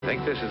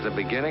think this is the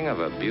beginning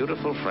of a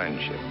beautiful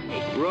friendship.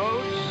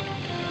 Roads?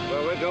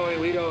 Where we're going,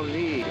 we don't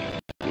need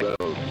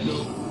roads.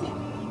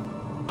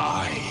 No.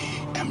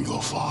 I am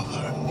your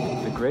father.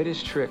 The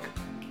greatest trick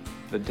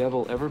the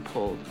devil ever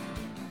pulled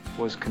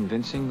was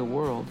convincing the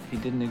world he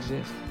didn't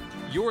exist.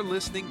 You're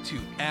listening to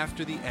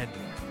After the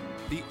Ending,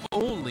 the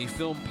only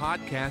film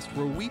podcast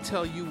where we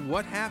tell you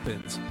what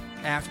happens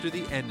after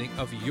the ending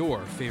of your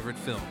favorite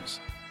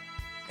films.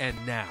 And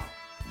now,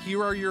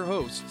 here are your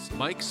hosts,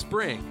 Mike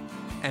Spring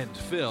and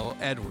Phil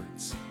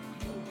Edwards.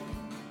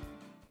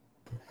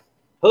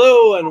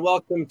 Hello and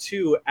welcome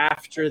to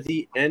After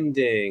the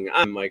Ending.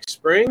 I'm Mike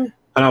Spring.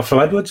 And I'm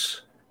Phil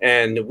Edwards.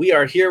 And we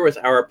are here with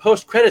our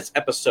post-credits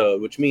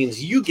episode, which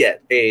means you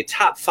get a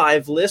top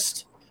 5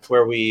 list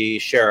where we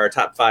share our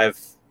top 5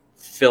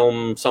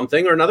 film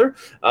something or another,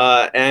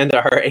 and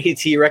our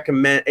ATE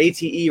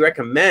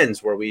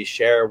recommends, where we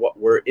share what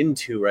we're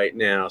into right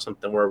now,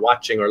 something we're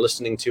watching or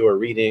listening to or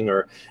reading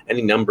or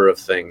any number of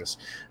things.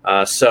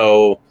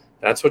 So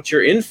that's what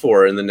you're in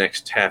for in the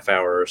next half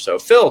hour or so.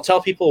 Phil, tell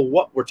people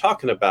what we're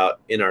talking about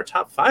in our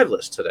top 5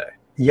 list today.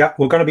 Yeah,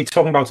 we're going to be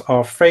talking about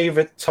our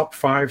favorite top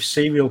 5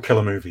 serial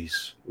killer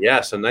movies.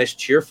 Yes, a nice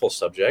cheerful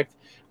subject.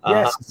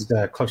 Yes,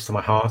 it's close to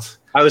my heart.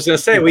 I was going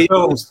to say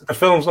the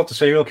films, not the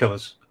serial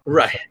killers.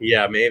 Right.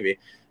 Yeah, maybe.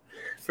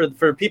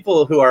 For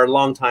people who are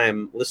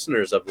longtime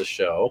listeners of the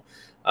show,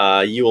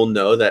 you will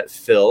know that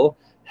Phil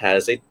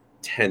has a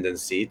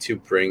tendency to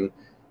bring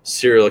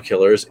serial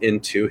killers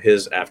into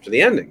his After the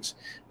Endings,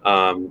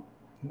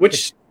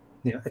 which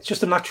it's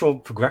just a natural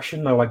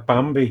progression, though. Like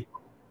Bambi,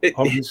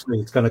 obviously,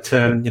 it's going to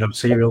turn,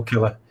 serial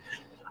killer.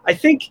 I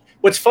think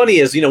what's funny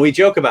is, we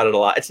joke about it a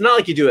lot. It's not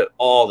like you do it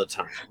all the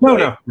time. No,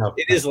 right? No.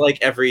 It was like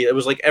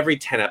every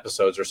 10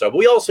 episodes or so. But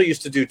we also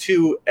used to do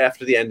 2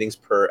 After the Endings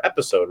per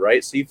episode,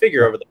 right? So you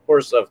figure over the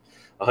course of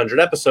 100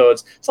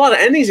 episodes, it's a lot of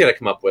endings you got to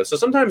come up with. So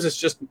sometimes it's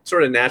just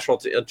sort of natural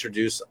to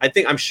introduce.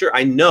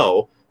 I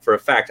know for a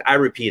fact I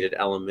repeated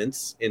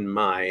elements in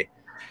my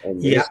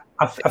endings. Yeah,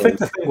 I think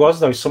the thing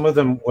was, though, some of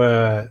them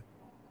was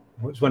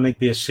when there'd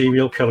be a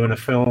serial killer in a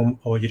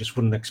film, or you just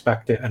wouldn't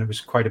expect it, and it was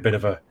quite a bit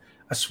of a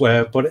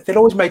swear, but it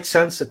always made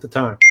sense at the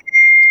time.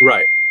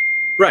 Right.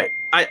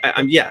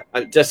 I'm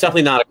that's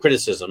definitely not a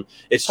criticism.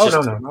 It's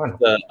just no.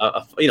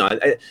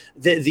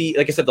 The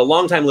like I said, the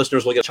longtime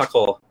listeners will get a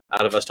chuckle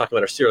out of us talking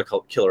about our serial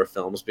killer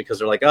films because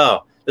they're like,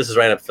 oh, this is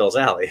right up Phil's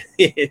alley.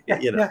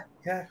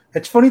 Yeah.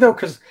 It's funny though,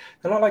 because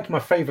they're not like my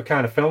favorite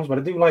kind of films, but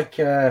I do like.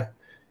 It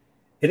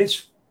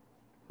is.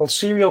 Well,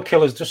 serial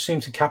killers just seem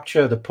to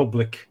capture the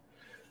public.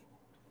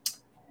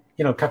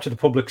 Capture the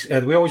public's.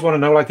 We always want to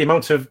know, like, the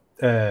amount of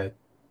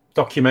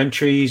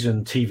documentaries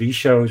and TV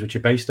shows which are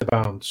based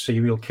around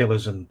serial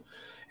killers, and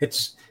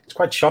it's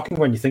quite shocking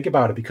when you think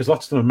about it, because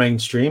lots of them are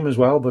mainstream as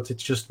well, but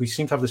it's just we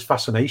seem to have this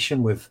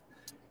fascination with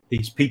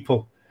these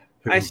people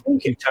who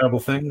do terrible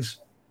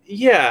things.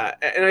 Yeah,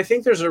 and I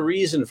think there's a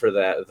reason for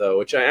that, though,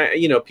 which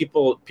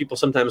people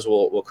sometimes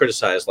will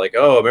criticize, like,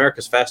 oh,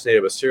 America's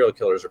fascinated with serial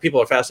killers, or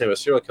people are fascinated with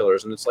serial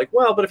killers, and it's like,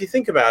 well, but if you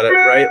think about it,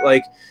 right,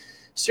 like,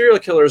 serial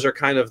killers are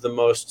kind of the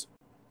most,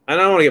 and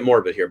I don't want to get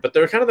morbid here, but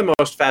they're kind of the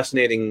most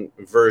fascinating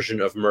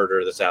version of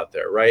murder that's out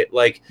there, right?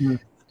 Like,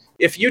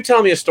 if you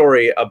tell me a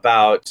story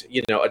about,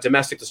 a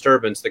domestic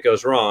disturbance that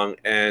goes wrong,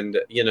 and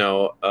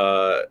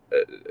a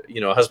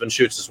husband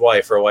shoots his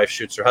wife, or a wife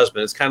shoots her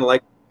husband, it's kind of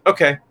like,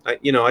 okay,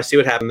 I see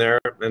what happened there,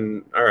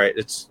 and all right,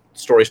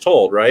 story's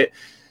told, right?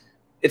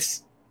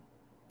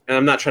 And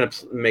I'm not trying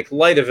to make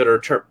light of it or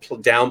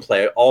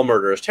downplay all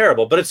murder is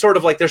terrible, but it's sort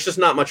of like there's just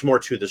not much more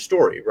to the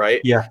story, right?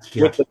 Yeah.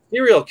 With the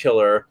serial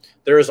killer,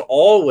 there is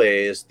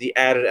always the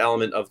added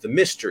element of the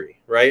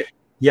mystery, right?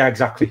 Yeah,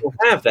 exactly. People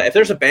have that. If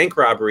there's a bank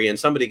robbery and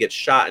somebody gets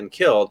shot and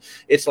killed,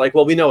 it's like,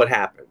 well, we know what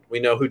happened. We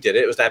know who did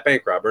it. It was that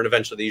bank robber, and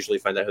eventually they usually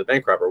find out who the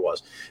bank robber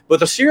was. But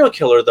the serial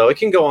killer, though, it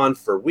can go on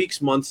for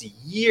weeks, months,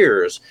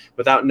 years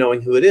without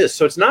knowing who it is.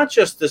 So it's not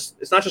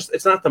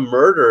the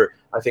murder,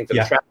 I think,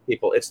 that attracts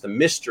people. It's the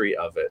mystery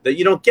of it that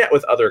you don't get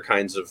with other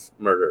kinds of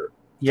murder.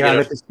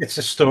 Yeah, it's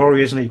a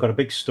story, isn't it? You've got a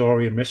big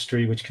story and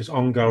mystery, which is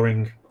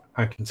ongoing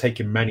and can take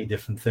in many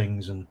different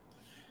things. And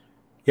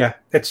yeah,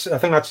 I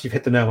think you've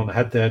hit the nail on the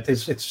head there.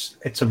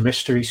 It's a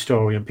mystery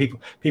story, and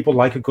people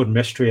like a good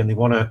mystery, and they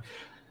want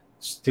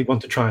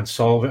to try and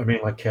solve it. I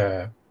mean, like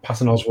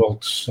Patton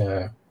Oswalt's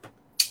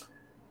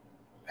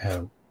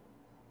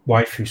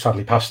wife, who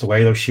sadly passed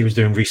away, though she was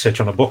doing research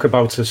on a book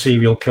about a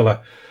serial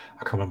killer.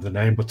 I can't remember the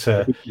name, but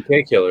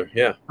BTK killer,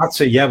 yeah, that's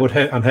it. Yeah, but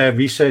her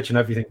research and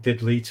everything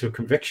did lead to a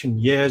conviction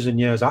years and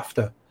years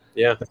after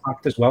the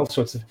fact as well.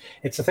 So I think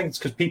it's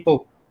because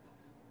people.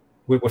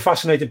 We're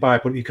fascinated by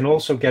it, but you can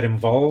also get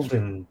involved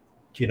in,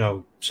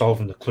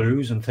 solving the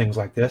clues and things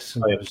like this.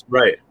 And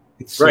right.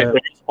 There's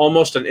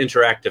almost an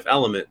interactive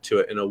element to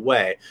it in a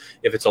way,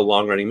 if it's a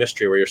long-running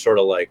mystery where you're sort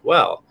of like,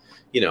 well,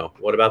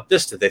 what about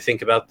this? Did they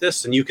think about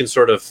this? And you can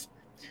sort of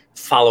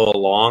follow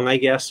along, I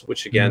guess,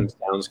 which again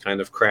sounds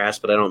kind of crass,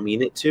 but I don't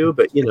mean it to.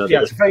 But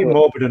it's a very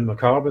morbid and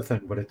macabre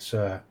thing, but it's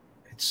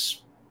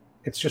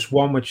just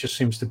one which just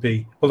seems to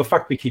be the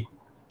fact we keep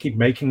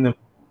making them.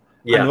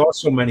 Yeah, and there are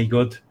so many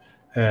good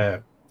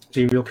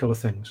serial killer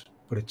things.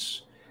 But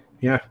it's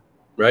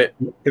Right.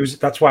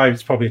 That's why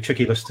it's probably a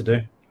tricky list to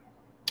do.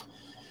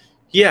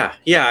 Yeah.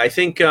 I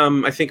think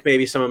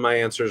maybe some of my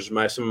answers,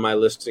 some of my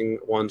listing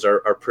ones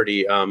are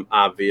pretty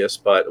obvious,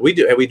 but we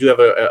do have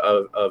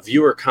a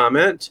viewer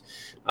comment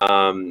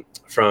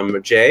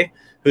from Jay,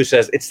 who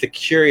says it's the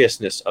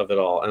curiousness of it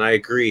all, and I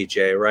agree,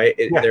 Jay. Right?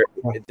 There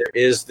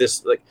is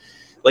this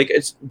like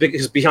it's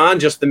because beyond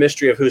just the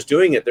mystery of who's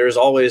doing it, there's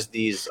always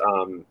these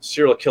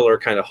serial killer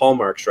kind of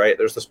hallmarks, right?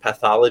 There's this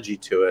pathology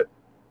to it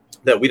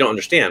that we don't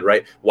understand,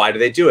 right? Why do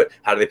they do it?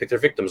 How do they pick their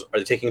victims? Are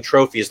they taking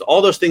trophies?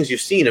 All those things you've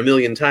seen a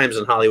million times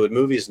in Hollywood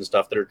movies and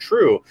stuff that are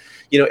true.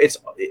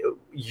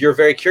 You're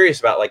very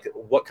curious about like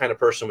what kind of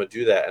person would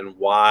do that and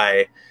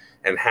why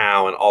and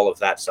how and all of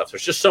that stuff.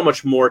 There's just so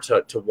much more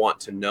to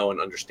want to know and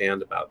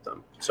understand about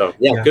them. So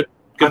good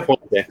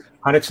point there.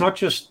 And it's not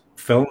just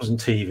films and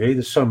TV.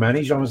 There's so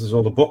many genres. There's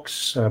all the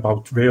books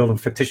about real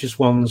and fictitious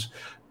ones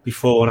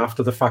before and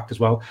after the fact as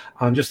well.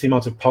 And just the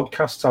amount of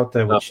podcasts out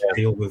there which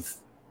deal with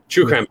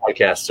true crime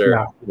podcasts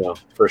are,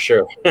 for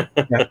sure.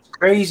 It's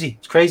crazy.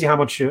 It's crazy how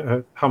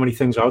many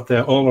things are out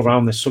there all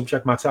around this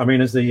subject matter. I mean,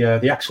 there's the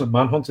excellent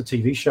Manhunter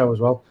TV show as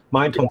well.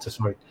 Mindhunter,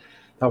 sorry.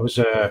 That was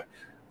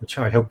which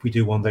I hope we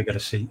do one day get a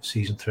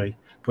season 3.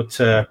 But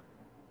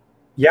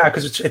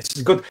because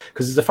it's good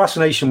because there's a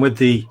fascination with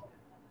the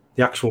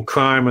actual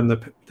crime and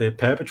the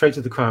perpetrator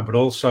of the crime, but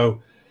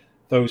also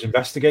those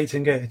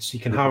investigating it. You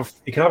can have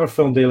a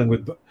film dealing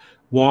with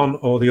one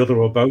or the other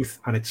or both,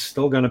 and it's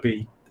still going to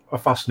be a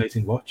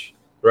fascinating watch.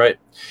 Right.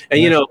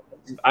 And,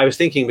 I was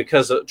thinking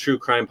because true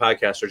crime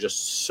podcasts are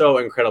just so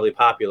incredibly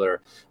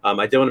popular,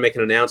 I did want to make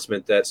an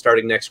announcement that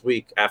starting next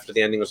week, After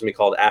the Ending was going to be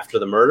called After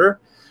the Murder.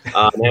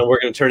 And we're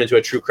going to turn into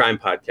a true crime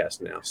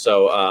podcast now.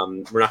 So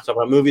we're not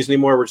talking about movies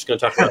anymore. We're just going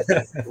to talk about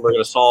we're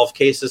going to solve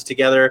cases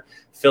together.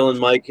 Phil and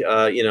Mike,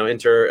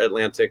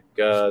 inter-Atlantic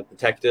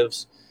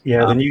detectives.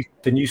 Yeah,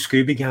 the new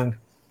Scooby Gang.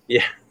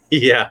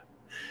 Yeah.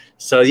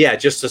 So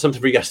just something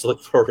for you guys to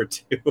look forward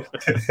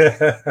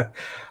to.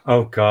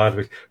 Oh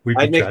God, we'd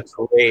be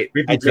dreadful. We'd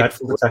be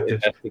dreadful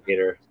detectives.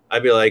 Investigator.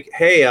 I'd be like,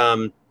 hey,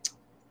 did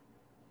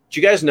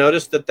you guys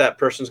notice that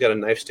person's got a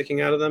knife sticking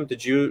out of them?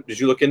 Did you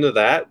look into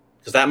that?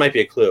 Because that might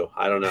be a clue.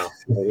 I don't know.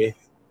 Maybe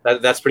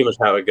that's pretty much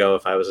how it would go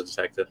if I was a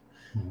detective.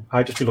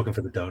 I'd just be looking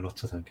for the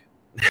donuts, I think.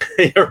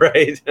 You're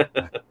right.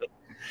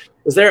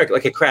 Is there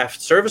like a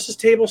craft services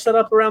table set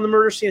up around the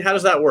murder scene? How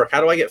does that work?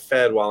 How do I get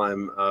fed while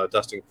I'm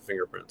dusting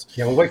fingerprints?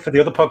 Yeah, we'll wait for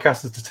the other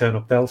podcasters to turn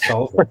up. They'll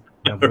solve it.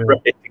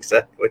 Right,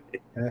 exactly.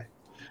 Yeah.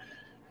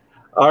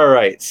 All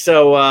right,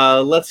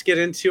 so let's get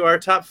into our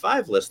top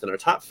 5 list and our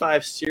top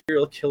 5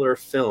 serial killer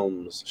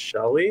films,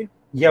 shall we?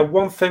 Yeah,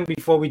 one thing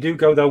before we do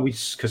go though,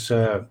 because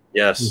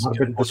yes, we had a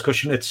bit of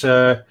discussion. It's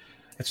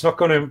not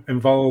going to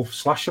involve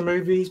slasher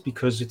movies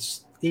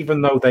because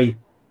even though they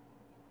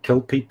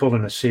kill people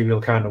in a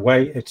serial kind of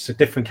way, it's a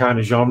different kind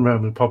of genre,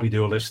 and we'll probably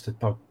do a list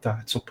about that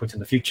at some point in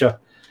the future.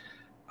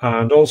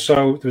 And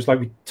also, there was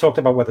we talked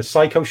about whether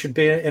Psycho should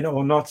be in it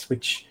or not,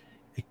 which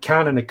it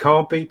can and it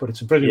can't be, but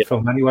it's a brilliant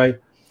film anyway.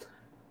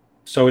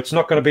 So it's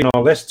not going to be on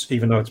our lists,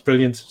 even though it's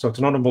brilliant. So it's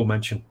an honorable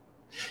mention.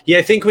 Yeah,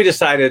 I think we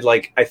decided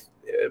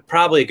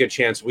probably a good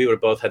chance we would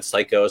have both had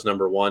Psycho as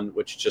number 1,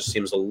 which just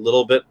seems a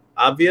little bit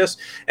obvious.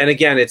 And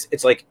again,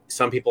 it's like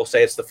some people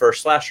say it's the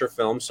first slasher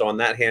film, so on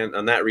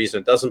that reason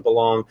it doesn't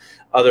belong.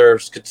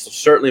 Others could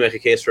certainly make a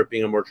case for it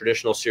being a more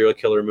traditional serial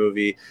killer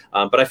movie,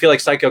 but I feel like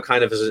Psycho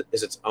kind of is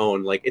its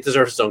own. Like it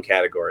deserves its own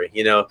category,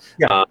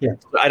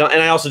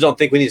 I also don't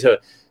think we need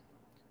to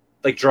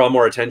draw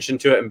more attention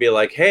to it and be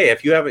like, hey,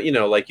 if you haven't,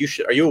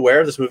 are you aware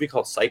of this movie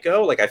called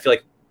Psycho? Like I feel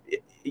like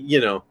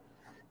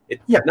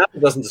it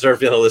doesn't deserve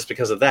to be on the list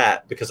because of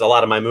that, because a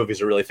lot of my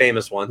movies are really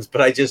famous ones. But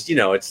I just,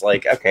 it's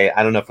like, okay,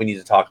 I don't know if we need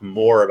to talk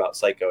more about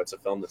Psycho. It's a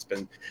film that's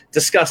been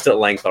discussed at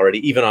length already,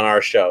 even on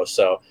our show.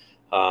 So,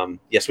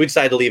 yes, we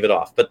decided to leave it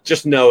off. But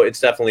just know it's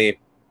definitely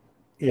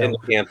in the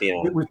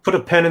pantheon. We put a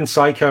pen in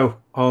Psycho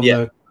on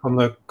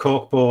the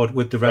corkboard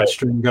with the red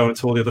string going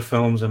to all the other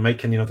films and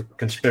making, the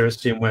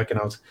conspiracy and working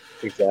out.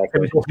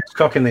 Exactly. It was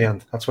Hitchcock in the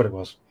end. That's what it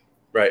was.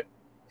 Right.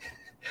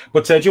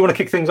 But do you want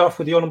to kick things off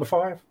with your number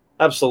 5?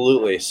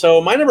 Absolutely. So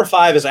my number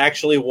 5 is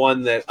actually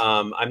one that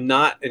I'm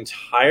not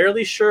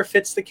entirely sure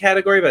fits the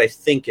category, but I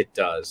think it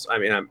does. I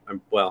mean,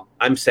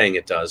 I'm saying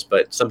it does,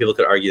 but some people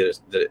could argue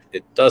that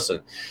it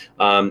doesn't.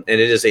 And it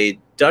is a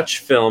Dutch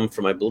film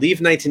from, I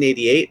believe,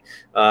 1988,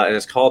 and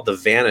it's called The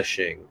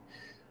Vanishing.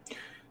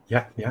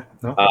 Yeah.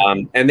 No.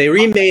 And they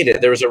remade it.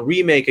 There was a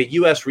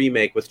U.S.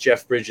 remake with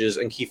Jeff Bridges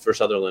and Kiefer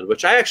Sutherland,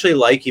 which I actually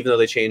like, even though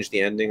they changed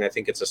the ending. I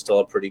think it's still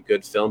a pretty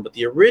good film. But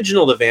the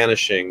original, The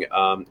Vanishing,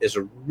 is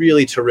a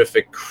really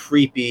terrific,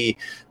 creepy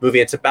movie.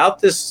 It's about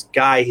this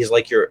guy. He's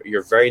like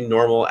your very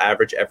normal,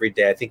 average,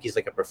 everyday. I think he's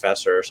like a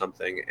professor or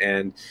something.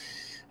 And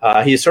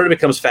he sort of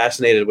becomes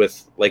fascinated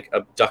with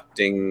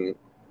abducting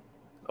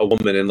a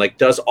woman and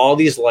does all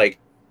these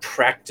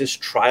practice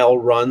trial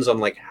runs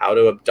on how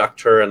to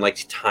abduct her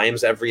and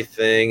times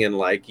everything and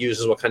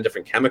uses what kind of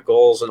different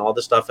chemicals and all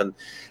this stuff, and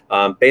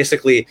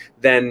basically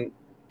then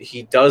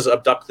he does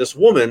abduct this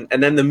woman,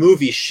 and then the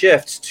movie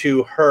shifts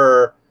to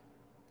her.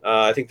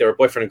 I think they were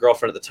boyfriend and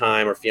girlfriend at the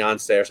time, or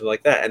fiance, or something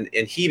like that,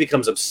 and he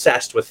becomes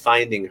obsessed with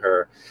finding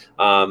her.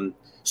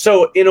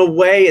 So in a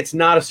way, it's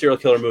not a serial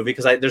killer movie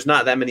because there's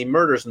not that many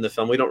murders in the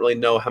film. We don't really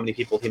know how many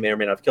people he may or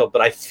may not have killed,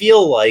 but I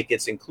feel like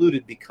it's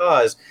included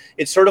because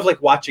it's sort of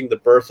like watching the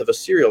birth of a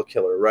serial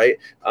killer, right?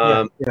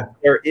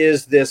 There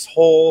is this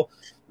whole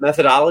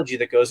methodology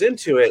that goes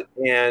into it,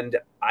 and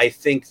I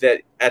think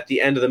that at the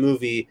end of the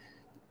movie,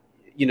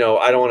 I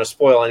don't want to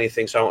spoil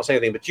anything, so I won't say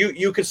anything, but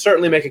you could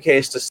certainly make a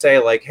case to say,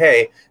 like,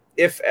 hey,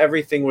 if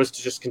everything was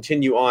to just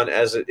continue on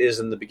as it is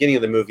in the beginning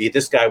of the movie,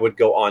 this guy would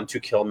go on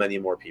to kill many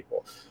more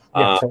people.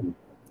 And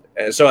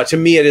so to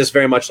me, it is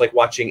very much like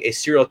watching a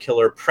serial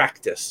killer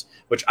practice,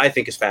 which I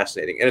think is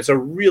fascinating. And it's a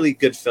really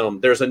good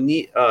film. There's a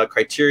neat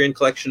Criterion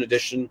Collection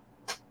edition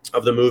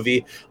of the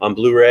movie on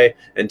Blu-ray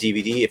and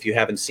DVD if you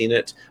haven't seen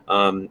it.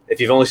 If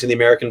you've only seen the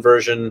American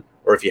version,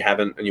 or if you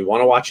haven't and you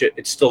want to watch it,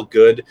 it's still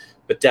good,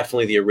 but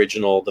definitely the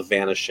original, The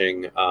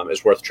Vanishing,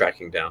 is worth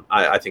tracking down.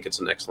 I think it's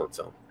an excellent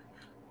film.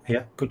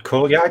 Yeah, good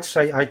call. Yeah, I'd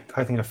say I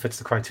think it fits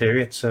the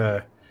criteria.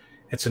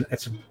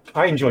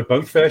 I enjoy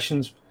both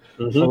versions,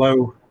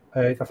 although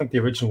I think the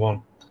original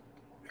one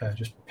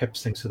just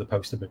pips things to the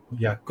post a bit. But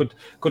yeah, good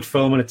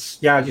film, and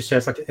it's as you say,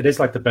 it is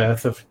like the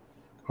birth of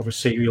a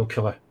serial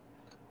killer.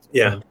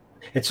 Yeah,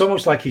 it's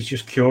almost like he's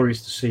just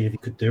curious to see if he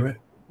could do it.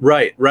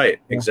 Right,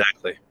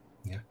 exactly.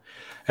 Yeah,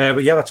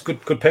 but yeah, that's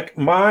good pick.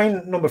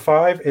 Mine number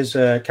 5 is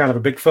kind of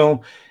a big film.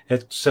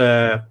 It's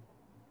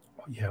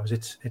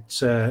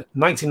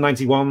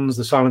 1991's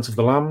The Silence of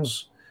the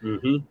Lambs,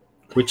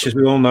 which, as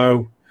we all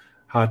know,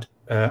 had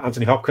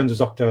Anthony Hopkins as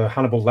Dr.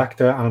 Hannibal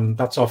Lecter, and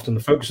that's often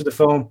the focus of the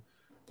film.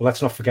 But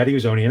let's not forget he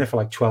was only in it for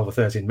like 12 or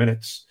 13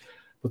 minutes.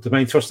 But the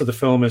main thrust of the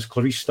film is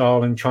Clarice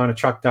Starling trying to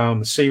track down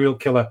the serial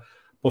killer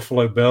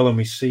Buffalo Bill, and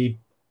we see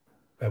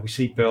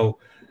Bill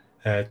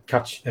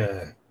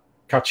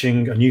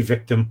catching a new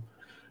victim,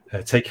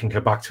 taking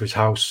her back to his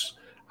house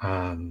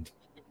and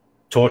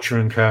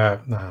torturing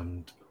her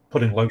and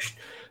putting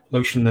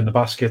lotion in the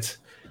basket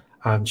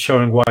and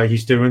showing why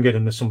he's doing it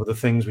and some of the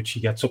things which he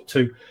gets up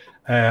to.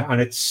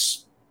 And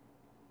it's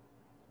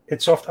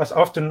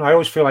often I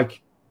always feel like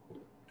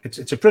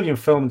it's a brilliant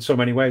film in so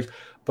many ways,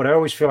 but I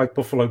always feel like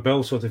Buffalo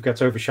Bill sort of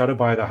gets overshadowed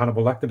by the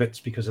Hannibal Lecter bits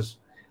because, as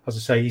I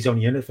say, he's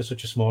only in it for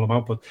such a small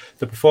amount. But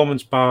the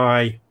performance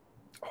by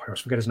I always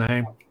forget his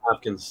name.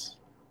 Hopkins.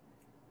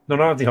 No,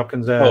 not Anthony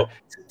Hopkins.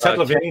 Ted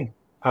Levine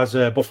as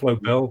Buffalo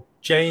Bill.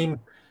 Jamie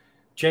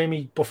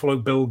Buffalo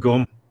Bill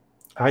Gum.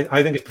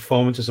 I think his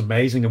performance is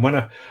amazing. And when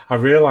I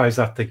realized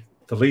that the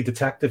lead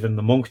detective in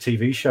the Monk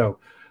TV show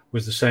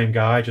was the same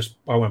guy,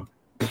 I went,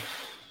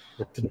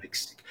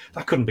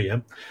 that couldn't be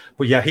him.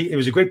 But yeah, it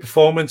was a great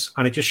performance,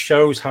 and it just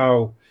shows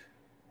how,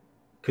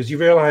 because you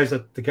realize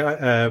that the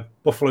guy,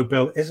 Buffalo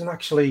Bill, he's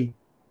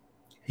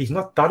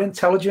not that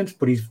intelligent,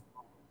 but he's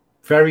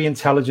very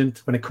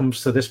intelligent when it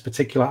comes to this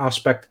particular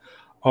aspect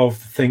of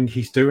the thing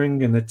he's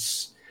doing. And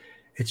it's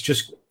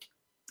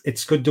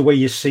good the way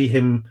you see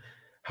him,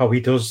 how he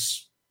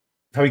goes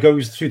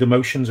through the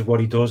motions of what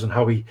he does, and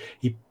how he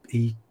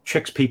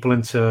tricks people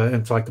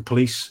into like the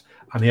police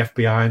and the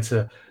FBI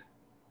into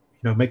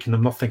making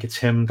them not think it's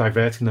him,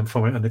 diverting them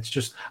from it. And it's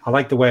just, I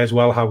like the way as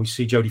well how we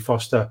see Jodie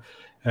Foster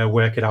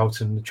work it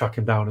out and track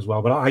him down as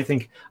well. But I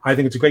think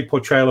it's a great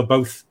portrayal of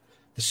both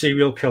the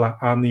serial killer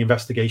and the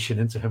investigation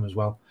into him as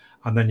well.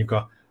 And then you've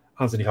got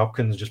Anthony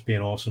Hopkins just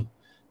being awesome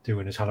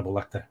doing his Hannibal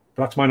Lecter.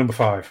 But that's my number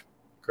 5.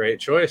 Great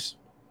choice.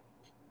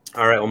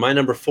 All right, well, my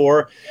number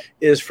 4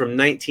 is from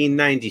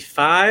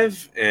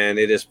 1995, and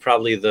it is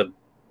probably the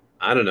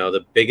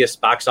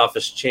biggest box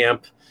office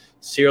champ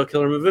serial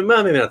killer movie.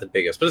 Well, maybe not the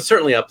biggest, but it's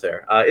certainly up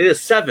there. It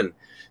is Seven,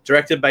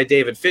 directed by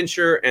David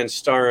Fincher and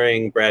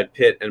starring Brad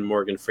Pitt and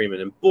Morgan Freeman.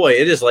 And boy,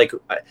 it is like,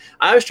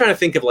 I was trying to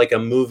think of like a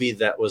movie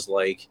that was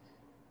like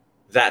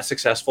that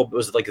successful, but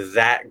was like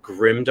that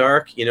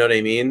grimdark, you know what I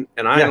mean?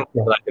 And I don't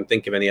know that I can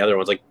think of any other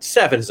ones. Like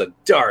Seven is a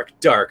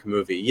dark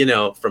movie,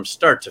 from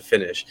start to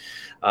finish.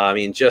 I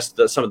mean, just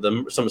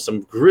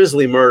some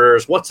grisly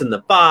murders. What's in the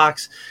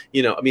box?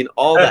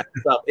 All that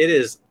stuff. It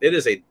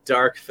is a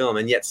dark film,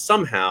 and yet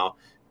somehow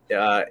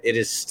it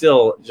is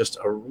still just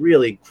a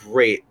really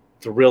great,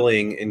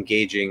 thrilling,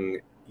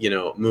 engaging,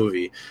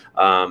 movie.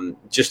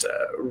 Just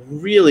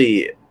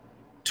really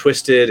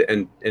twisted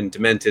and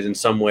demented in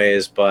some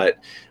ways, but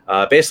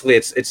basically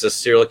it's a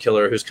serial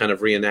killer who's kind of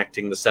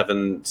reenacting the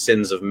 7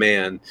 sins of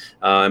man,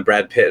 and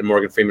Brad Pitt and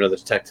Morgan Freeman are the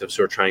detectives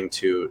who are trying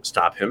to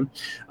stop him,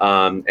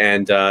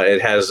 and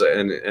it has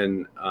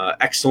an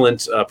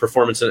excellent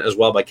performance in it as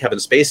well by Kevin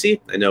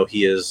Spacey. I know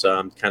he is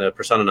kind of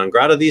persona non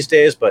grata these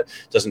days, but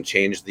doesn't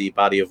change the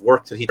body of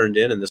work that he turned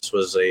in, and this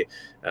was an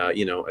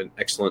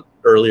excellent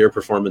earlier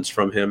performance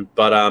from him.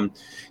 But I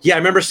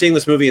remember seeing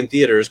this movie in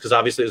theaters because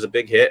obviously it was a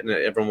big hit and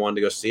everyone wanted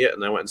to go see it,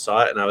 and I went and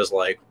saw it, and I was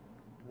like,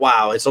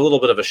 wow, it's a little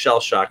bit of a shell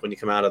shock when you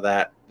come out of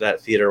that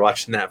theater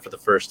watching that for the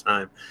first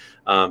time.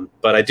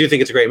 But I do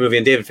think it's a great movie,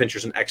 and David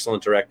Fincher's an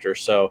excellent director.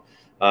 So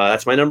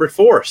that's my number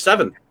 4,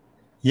 7.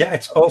 Yeah,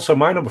 it's also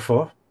my number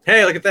 4.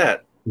 Hey, look at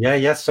that.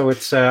 Yeah. So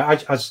it's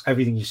as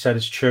everything you said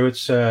is true.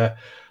 It's I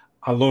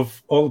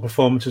love all the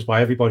performances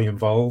by everybody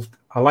involved.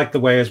 I like the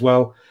way as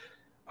well.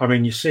 I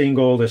mean, you're seeing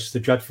all the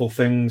dreadful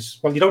things.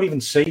 Well, you don't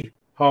even see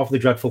half the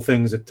dreadful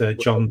things that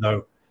John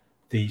Doe,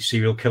 the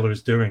serial killer,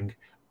 is doing.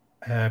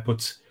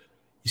 But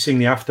you're seeing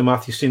the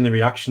aftermath. You're seeing the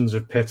reactions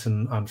of Pitt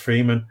and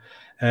Freeman.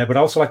 But I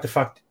also like the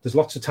fact there's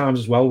lots of times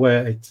as well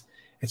where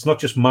it's not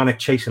just manic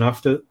chasing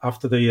after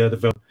the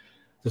villain.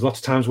 There's lots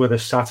of times where they're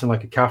sat in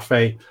like a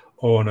cafe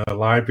or in a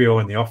library or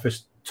in the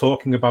office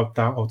talking about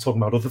that or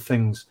talking about other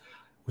things,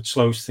 which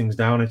slows things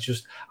down. It's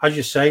just, as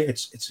you say,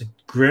 it's a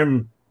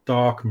grim,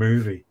 dark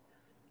movie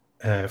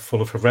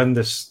full of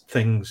horrendous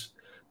things,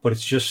 but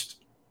it's just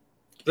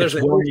There's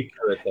it's a one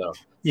to it though.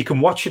 you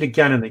can watch it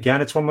again and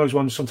again. It's one of those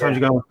ones. Sometimes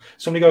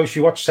somebody goes,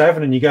 you watch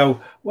 7, and you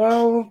go,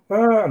 well,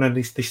 and then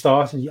they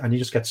start, and you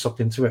just get sucked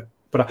into it.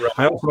 But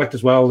I also liked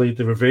as well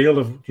the reveal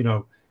of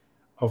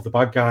of the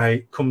bad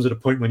guy comes at a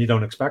point when you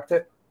don't expect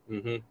it,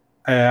 and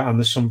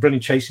there's some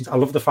brilliant chasing. I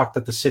love the fact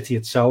that the city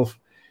itself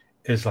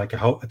is like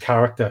a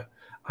character,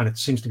 and it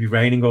seems to be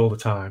raining all the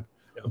time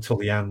until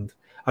the end.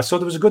 I saw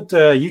there was a good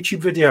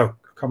YouTube video.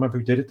 I can't remember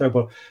who did it though,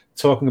 but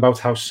talking about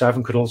how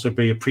 7 could also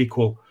be a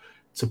prequel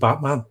to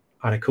Batman.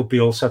 And it could be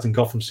all set in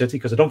Gotham City,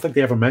 because I don't think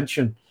they ever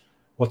mention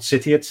what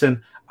city it's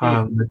in.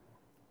 And the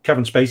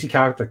Kevin Spacey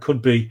character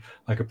could be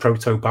like a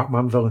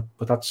proto-Batman villain,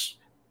 but that's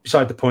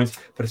beside the point.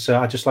 But it's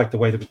I just like the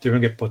way they were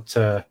doing it. But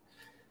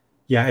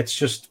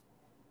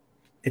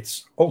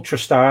it's ultra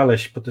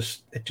stylish, but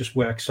it just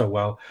works so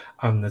well.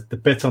 And the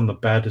bit on the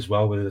bed as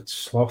well with its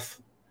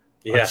sloth.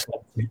 Yeah.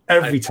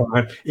 Every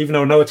time, even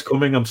though I know it's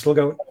coming, I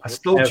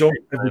still jump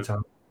every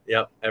time.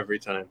 Yep, every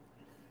time.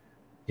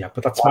 Yeah,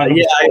 but that's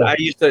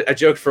I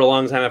joked for a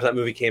long time after that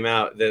movie came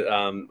out that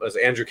was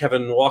Andrew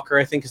Kevin Walker,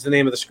 I think is the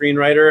name of the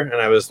screenwriter,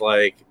 and I was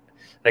like,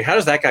 how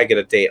does that guy get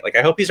a date? Like,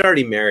 I hope he's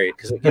already married,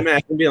 because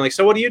imagine being like,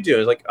 so what do you do?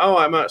 It's like, oh,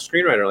 I'm a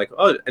screenwriter. Like,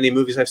 oh, any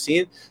movies I've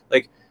seen?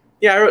 Like,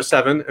 yeah, I wrote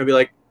 7. I'd be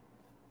like,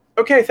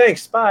 okay,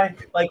 thanks, bye.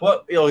 Like,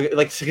 what?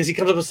 Like, because he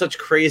comes up with such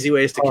crazy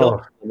ways to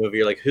kill the movie.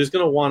 You're like, who's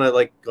gonna want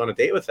to go on a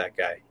date with that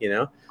guy?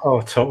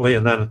 Oh, totally.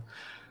 And then.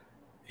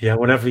 Yeah,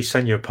 whenever he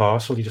sent you a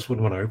parcel, you just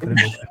wouldn't want to open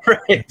it.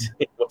 Right.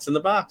 What's in the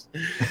box?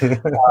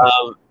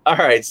 All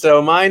right.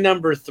 So my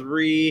number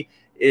 3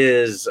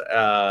 is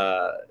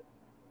from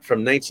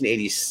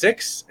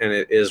 1986, and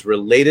it is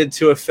related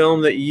to a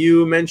film that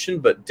you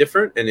mentioned, but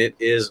different, and it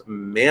is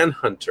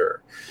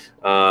Manhunter.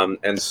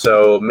 And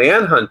so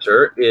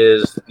Manhunter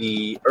is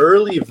the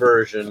early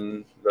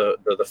version,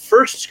 the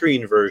first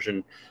screen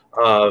version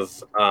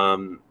of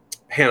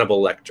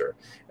Hannibal Lecter,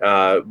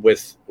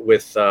 with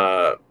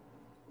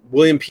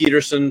William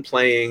Peterson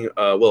playing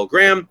Will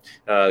Graham,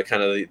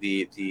 kind of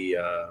the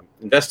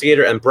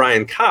investigator, and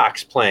Brian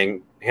Cox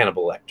playing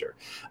Hannibal Lecter.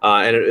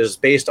 And it is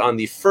based on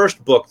the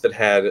first book that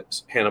had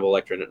Hannibal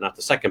Lecter in it, not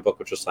the second book,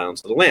 which was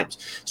Silence of the Lambs.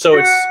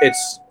 So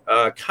it's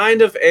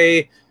kind of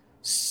a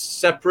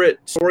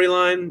separate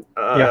storyline,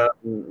 a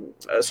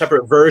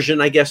separate version,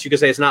 I guess you could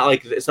say. It's not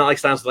like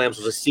Silence of the Lambs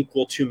was a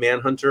sequel to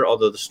Manhunter,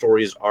 although the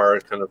stories are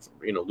kind of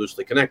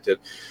loosely connected.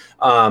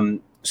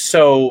 But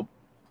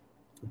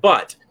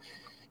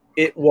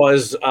it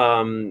was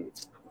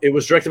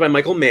directed by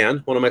Michael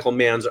Mann, one of Michael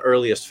Mann's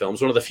earliest films,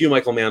 one of the few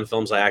Michael Mann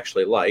films I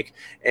actually like.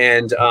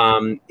 And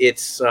and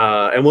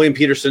William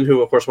Peterson,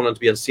 who of course went on to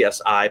be on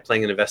CSI,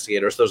 playing an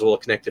investigator, so there's a little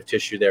connective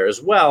tissue there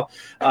as well.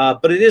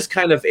 But it is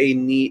kind of a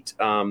neat.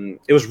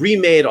 It was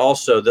remade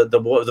also.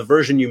 The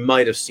version you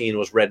might have seen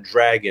was Red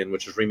Dragon,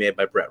 which was remade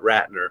by Brett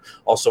Ratner,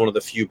 also one of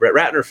the few Brett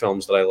Ratner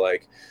films that I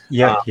like.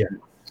 Yeah.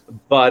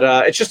 But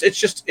it's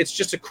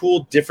just a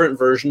cool, different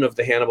version of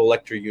the Hannibal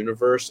Lecter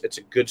universe. It's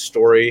a good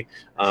story.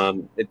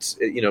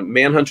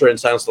 Manhunter and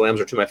Silence of the Lambs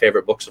are two of my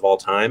favorite books of all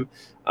time,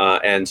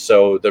 and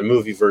so the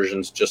movie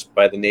versions, just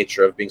by the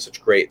nature of being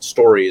such great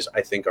stories, I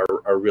think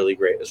are really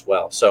great as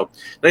well. So,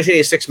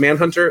 1986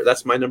 Manhunter.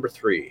 That's my number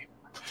 3.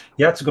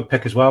 Yeah, it's a good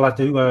pick as well. I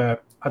do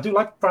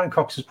like Brian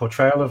Cox's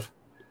portrayal of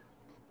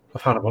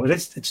Hannibal.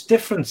 It's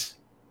different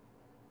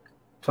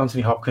to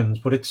Anthony Hopkins,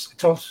 but it's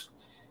also.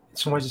 In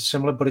some ways it's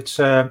similar, but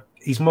it's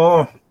he's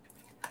more,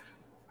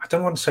 I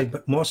don't want to say,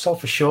 but more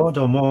self-assured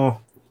or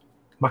more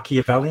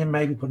Machiavellian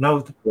maybe, but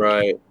no.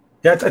 Right.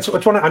 Yeah, it's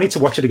one I need to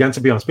watch it again, to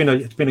be honest.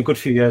 It's been a good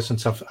few years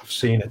since I've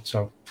seen it,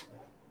 so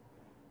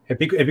it'd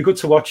be good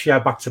to watch,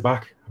 back to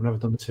back. I've never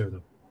done the two of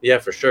them. Yeah,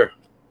 for sure.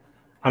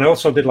 And I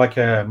also did like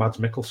Mads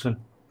Mikkelsen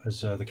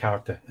as the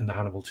character in the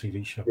Hannibal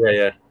TV show.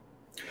 Yeah.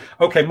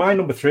 Okay, my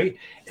number 3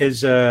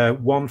 is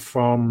one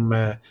from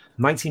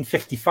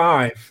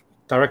 1955.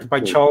 Directed by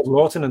Charles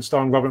Lawton and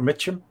starring Robert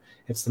Mitchum.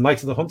 It's The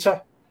Night of the Hunter,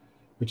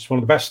 which is one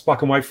of the best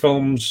black and white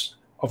films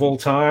of all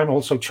time.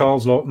 Also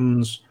Charles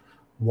Lawton's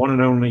one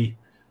and only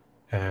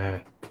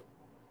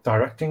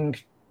directing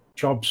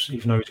jobs,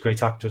 even though he's a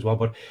great actor as well.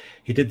 But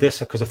he did this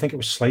because I think it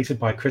was slated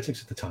by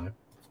critics at the time,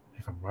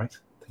 if I'm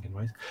thinking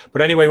right.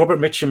 But anyway, Robert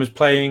Mitchum is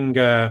playing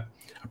a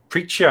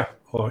preacher,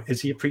 or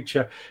is he a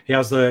preacher? He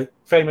has the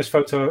famous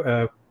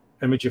photo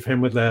image of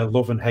him with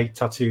love and hate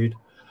tattooed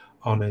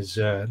on his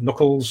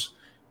knuckles.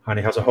 and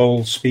he has a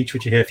whole speech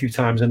which you hear a few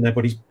times in there.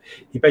 But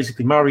he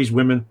basically marries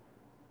women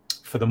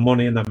for the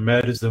money and then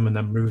murders them and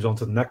then moves on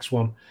to the next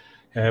one.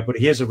 But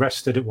he is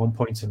arrested at one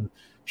point and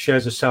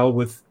shares a cell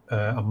with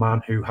a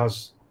man who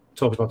talks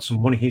about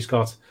some money he's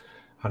got,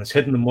 and has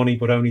hidden the money,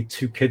 but only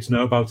 2 kids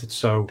know about it.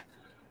 So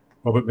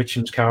Robert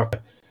Mitchum's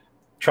character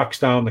tracks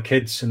down the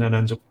kids and then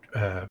ends up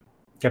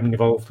getting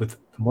involved with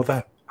the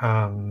mother,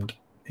 and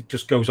it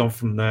just goes on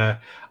from there,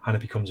 and it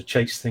becomes a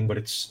chase thing. But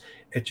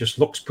it just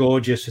looks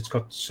gorgeous. It's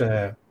got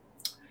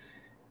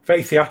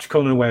very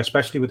theatrical in a way,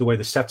 especially with the way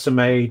the sets are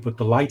made. But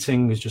the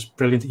lighting is just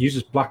brilliant. It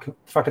uses black. The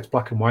fact it's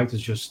black and white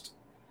is just,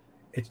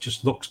 it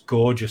just looks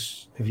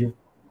gorgeous. If you're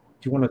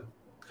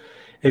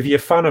a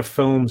fan of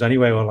films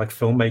anyway, or like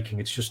filmmaking,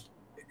 it's just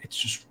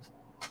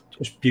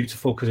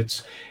beautiful,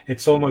 because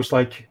it's almost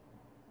like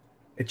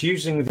it's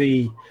using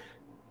the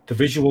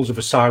visuals of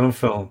a silent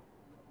film,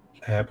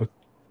 but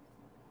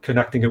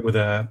connecting it with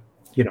a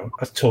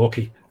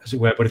talkie, as it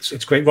were. But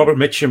it's great. Robert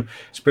Mitchum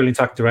is a brilliant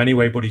actor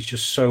anyway, but he's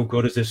just so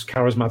good as this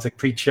charismatic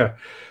preacher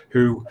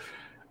who,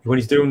 when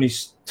he's doing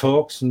these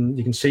talks, and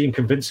you can see him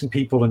convincing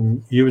people,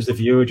 and you as the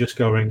viewer just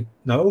going,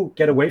 no,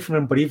 get away from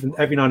him. But even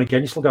every now and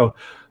again you still go,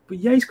 but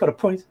yeah, he's got a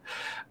point.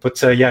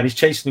 But and he's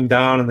chasing him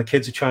down, and the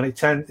kids are trying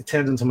to, it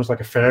turns into almost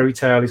like a fairy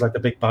tale. He's like the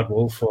big bad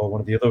wolf or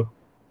one of the other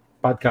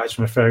bad guys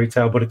from a fairy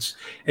tale. But it's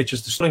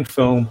just a stunning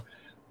film,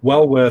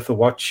 well worth a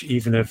watch,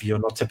 even if you're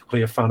not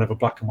typically a fan of a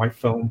black and white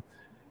film.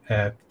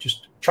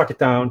 Just track it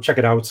down, check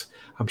it out.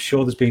 I'm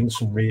sure there's been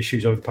some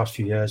reissues over the past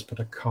few years, but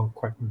I can't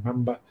quite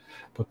remember.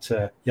 But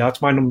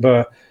that's my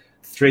number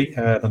 3,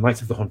 The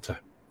Night of the Hunter.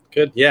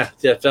 Good. Yeah,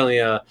 definitely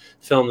a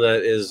film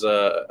that is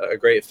a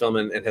great film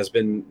and has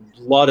been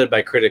lauded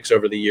by critics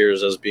over the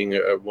years as being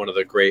one of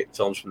the great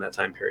films from that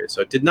time period.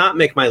 So it did not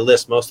make my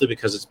list, mostly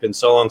because it's been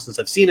so long since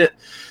I've seen it.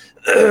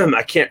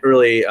 I can't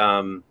really...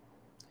 I'm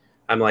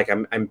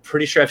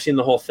pretty sure I've seen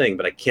the whole thing,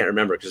 but I can't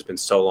remember because it's been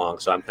so long.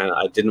 So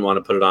I didn't want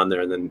to put it on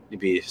there and then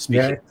be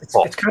speaking. Yeah,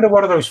 it's kind of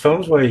one of those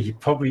films where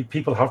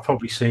people have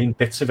probably seen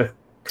bits of it.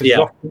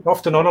 Yeah,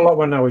 often on a lot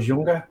when I was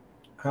younger,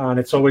 and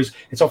it's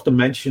often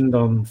mentioned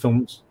on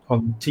films,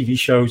 on TV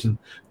shows and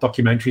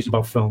documentaries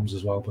about films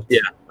as well. But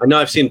yeah, I know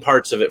I've seen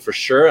parts of it for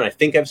sure, and I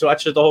think I've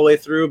watched it the whole way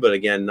through. But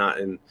again, not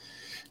in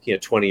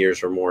 20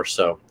 years or more.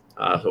 So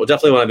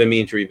definitely one I've been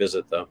meaning to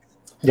revisit though.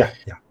 Yeah.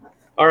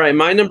 All right,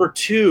 my number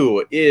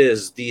 2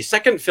 is the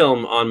second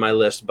film on my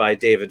list by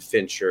David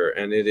Fincher,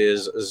 and it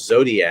is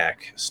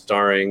Zodiac,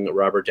 starring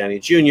Robert Downey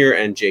Jr.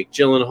 and Jake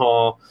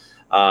Gyllenhaal.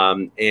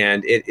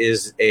 And it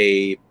is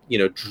a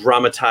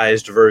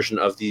dramatized version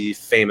of the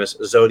famous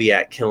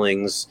Zodiac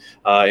killings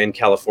in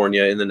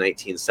California in the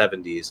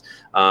 1970s.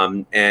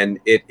 And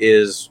it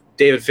is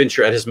David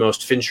Fincher at his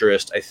most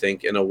Fincherist, I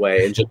think, in a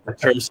way, and just in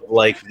terms of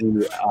like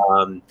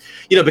the,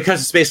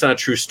 because it's based on a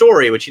true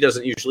story, which he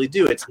doesn't usually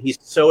do. He's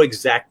so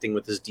exacting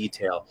with his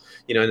detail,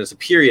 and it's a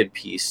period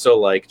piece. So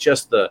like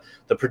just the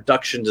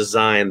production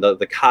design,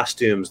 the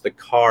costumes, the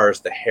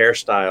cars, the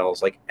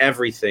hairstyles, like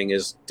everything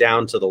is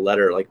down to the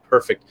letter, like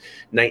perfect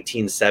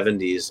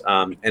 1970s.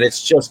 And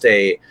it's just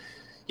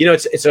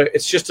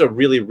it's just a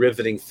really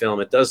riveting film.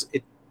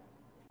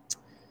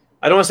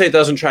 I don't want to say it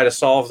doesn't try to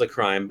solve the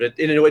crime, but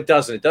it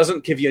doesn't. It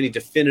doesn't give you any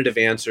definitive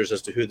answers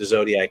as to who the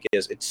Zodiac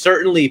is. It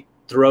certainly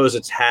throws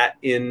its hat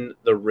in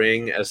the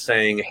ring as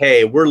saying,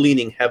 hey, we're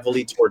leaning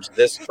heavily towards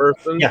this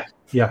person.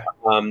 Yeah.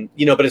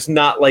 But it's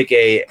not like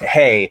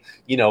hey,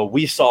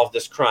 we solved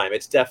this crime.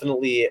 It's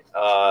definitely,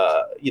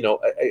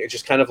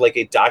 just kind of like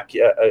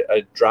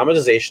a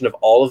dramatization of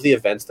all of the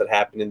events that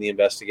happened in the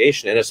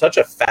investigation. And it's such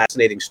a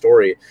fascinating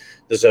story,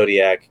 the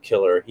Zodiac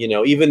killer.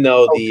 Even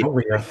though the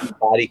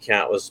body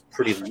count was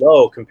pretty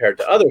low compared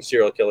to other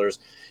serial killers,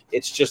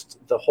 it's just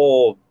the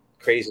whole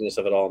craziness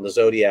of it all, and the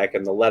Zodiac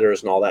and the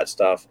letters and all that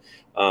stuff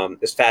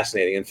is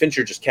fascinating. And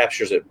Fincher just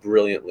captures it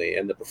brilliantly.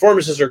 And the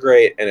performances are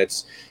great, and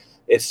it's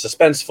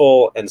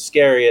suspenseful and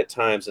scary at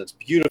times, and it's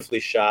beautifully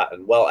shot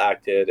and well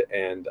acted,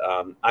 and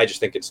I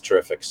just think it's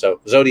terrific. So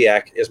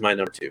Zodiac is my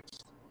number 2.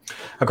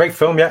 A great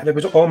film, yeah. It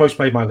was almost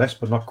made my list,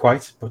 but not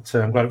quite. But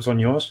I'm glad it was on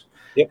yours.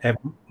 Yep.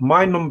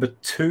 My number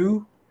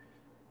 2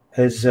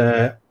 is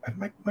it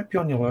might be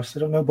on your list,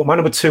 I don't know. But my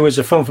number 2 is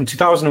a film from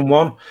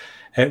 2001.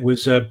 It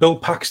was Bill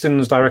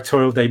Paxton's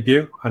directorial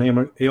debut,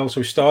 and he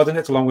also starred in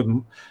it along with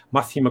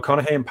Matthew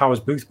McConaughey and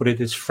Powers Booth. But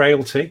it is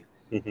Frailty,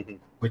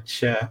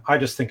 which I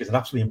just think is an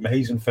absolutely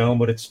amazing film.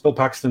 But it's Bill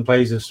Paxton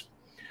plays this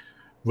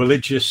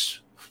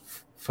religious,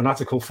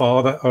 fanatical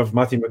father of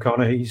Matthew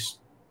McConaughey's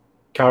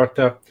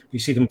character. You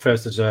see them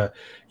first as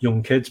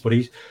young kids, but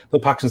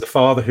Bill Paxton's the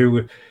father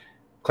who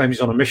claims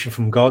he's on a mission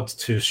from God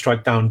to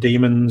strike down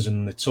demons,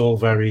 and it's all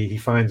he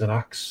finds an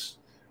axe,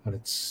 and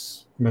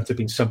it's meant to have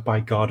been sent by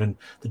God, and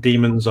the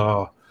demons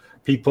are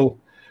people,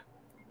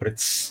 but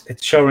it's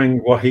showing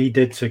what he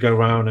did to go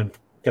around and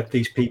get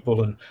these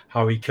people and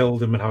how he killed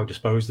them and how he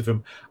disposed of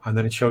them. And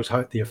then it shows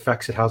how the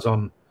effects it has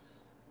on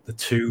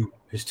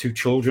his two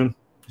children,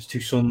 his 2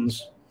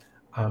 sons,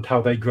 and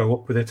how they grow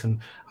up with it, and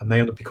they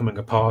end up becoming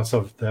a part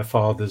of their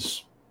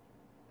father's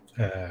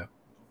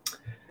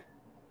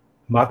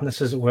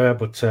madness, as it were,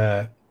 but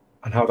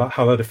and how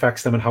that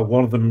affects them, and how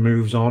one of them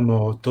moves on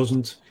or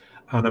doesn't.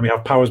 And then we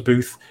have Powers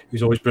Booth,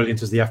 who's always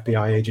brilliant as the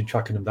FBI agent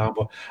tracking them down.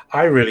 But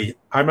I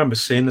remember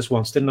seeing this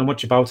once, didn't know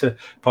much about it,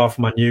 apart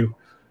from I knew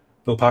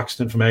Bill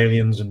Paxton from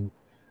Aliens and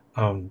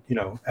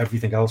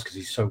everything else because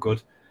he's so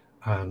good.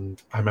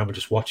 And I remember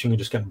just watching and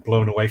just getting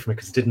blown away from it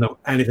because I didn't know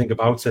anything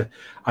about it.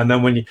 And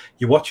then when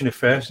you're watching it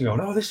first and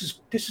going, oh, this is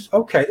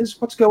okay, this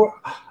is what's going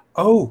on.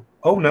 Oh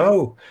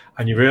no.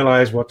 And you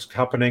realize what's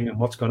happening and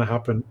what's going to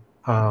happen.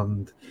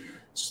 And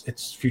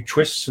it's a few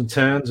twists and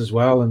turns as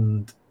well.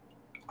 And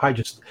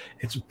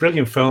it's a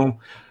brilliant film.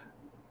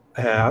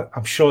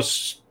 I'm sure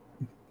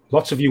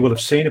lots of you will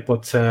have seen it,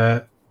 but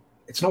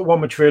it's not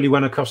one which really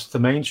went across the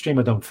mainstream,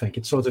 I don't think.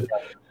 It's sort of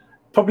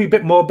probably a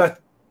bit more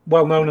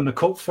well known in a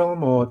cult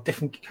film or a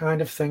different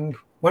kind of thing.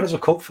 When is a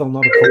cult film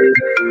not a cult?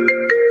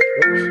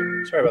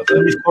 Oops, sorry about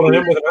that. He's calling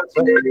in with an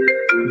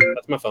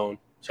That's my phone.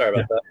 Sorry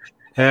about that.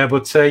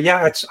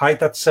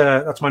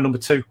 That's my number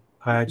 2.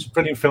 It's a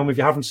brilliant film. If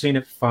you haven't seen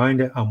it,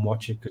 find it and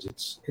watch it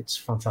because it's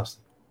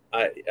fantastic.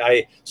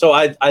 I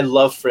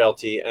love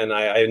Frailty, and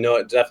I know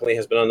it definitely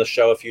has been on the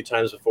show a few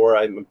times before.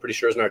 I'm pretty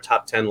sure it's in our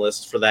top 10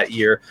 list for that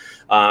year.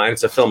 And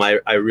it's a film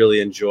I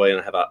really enjoy and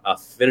I have an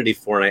affinity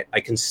for. And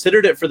I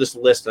considered it for this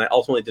list, and I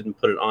ultimately didn't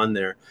put it on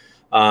there.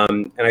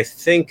 And I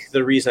think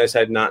the reason I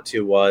decided not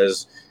to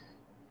was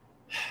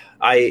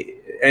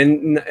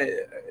in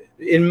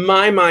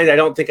my mind, I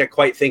don't think I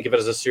quite think of it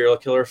as a serial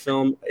killer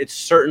film. It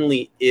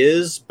certainly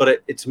is,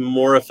 but it's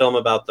more a film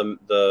about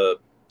the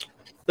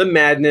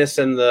madness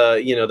and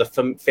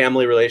the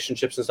family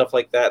relationships and stuff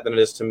like that than it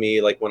is to me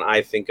like when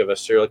I think of a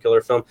serial killer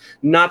film.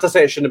 Not to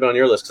say it shouldn't have been on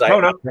your list because I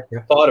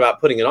thought about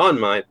putting it on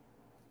mine.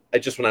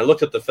 When I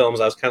looked at the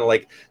films, I was kind of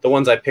like the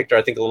ones I picked are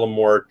I think a little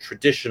more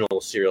traditional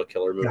serial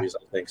killer movies.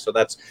 I think so.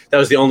 That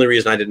was the only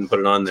reason I didn't put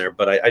it on there.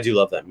 But I do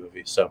love that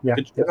movie. So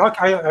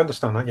I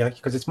understand that. Yeah,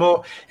 because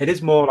it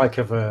is more like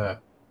a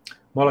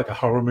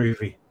horror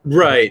movie,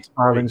 right?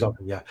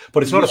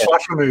 But it's not a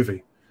slasher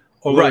movie.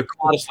 Although right,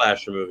 not a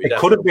slasher movie. It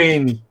could have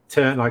been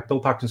like Bill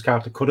Paxton's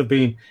character could have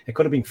been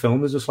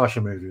filmed as a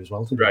slasher movie as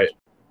well. Right.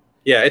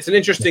 Yeah, it's an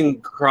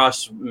interesting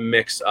cross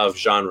mix of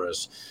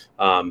genres.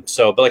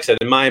 But like I said,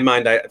 in my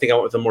mind, I think I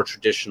went with a more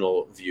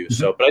traditional view.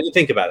 So, but I did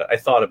think about it. I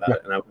thought about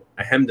it, and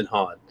I hemmed and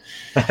hawed.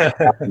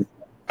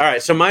 All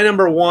right, so my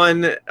number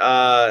 1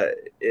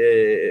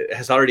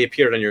 has already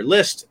appeared on your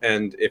list,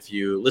 and if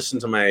you listen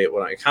to my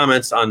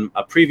comments on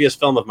a previous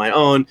film of my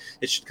own,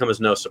 it should come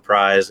as no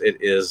surprise. It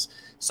is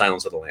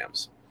Silence of the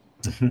Lambs,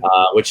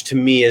 which to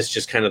me is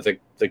just kind of the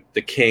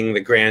king,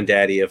 the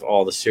granddaddy of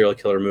all the serial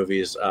killer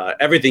movies.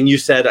 Everything you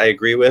said, I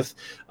agree with,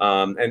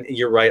 and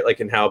you're right,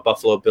 like in how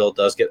Buffalo Bill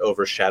does get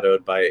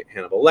overshadowed by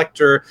Hannibal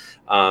Lecter,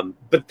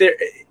 but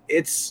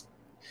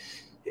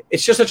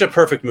it's just such a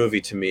perfect movie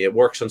to me. It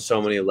works on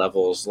so many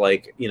levels.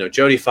 Like,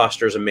 Jodie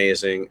Foster is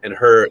amazing, and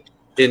her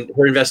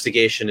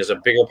investigation is a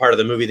bigger part of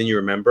the movie than you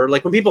remember.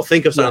 Like when people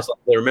think of Silence,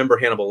 they remember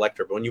Hannibal Lecter,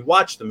 but when you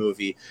watch the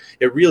movie,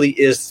 it really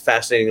is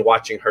fascinating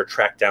watching her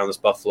track down this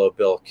Buffalo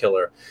Bill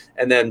killer.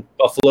 And then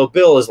Buffalo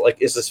Bill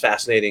is this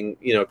fascinating,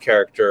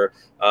 character,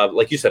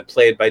 like you said,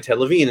 played by Ted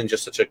Levine in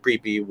just such a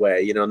creepy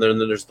way, and then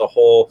there's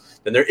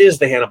then there is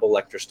the Hannibal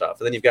Lecter stuff.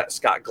 And then you've got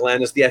Scott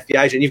Glenn as the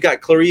FBI agent. You've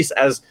got Clarice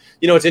as,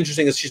 what's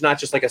interesting is she's not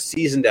just like a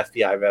seasoned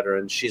FBI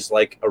veteran. She's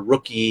like a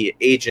rookie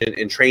agent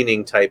in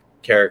training type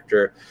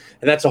character.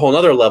 And that's a whole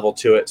other level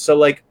to it. So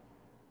like,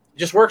 it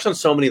just works on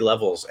so many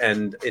levels,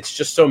 and it's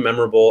just so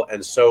memorable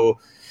and so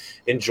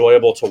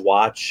enjoyable to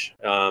watch,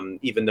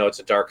 even though it's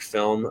a dark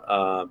film.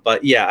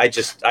 But yeah, I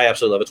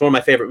absolutely love it. It's one of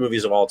my favorite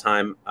movies of all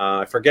time.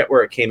 I forget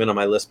where it came in on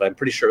my list, but I'm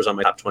pretty sure it was on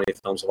my top 20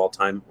 films of all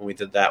time when we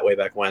did that way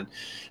back when.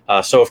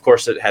 So of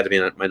course it had to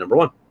be my number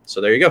 1. So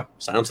there you go.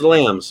 Silence of the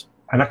Lambs.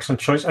 An excellent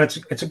choice. And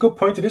it's a good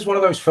point. It is one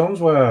of those films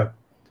where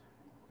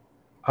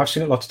I've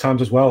seen it lots of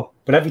times as well,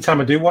 but every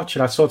time I do watch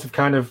it, I sort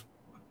of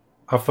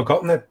I've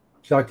forgotten it.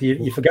 Like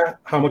you forget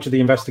how much of the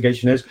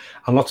investigation is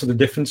and lots of the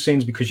different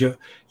scenes because your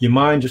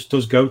mind just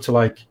does go to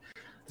like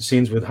the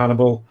scenes with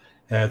Hannibal,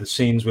 the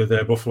scenes with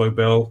Buffalo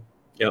Bill,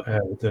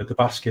 the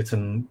basket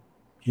and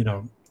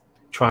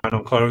trying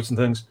on clothes and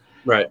things.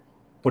 Right.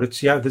 But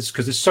it's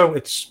because it's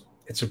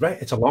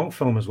a long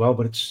film as well.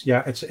 But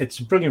it's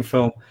a brilliant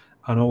film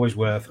and always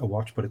worth a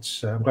watch. But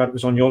I'm glad it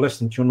was on your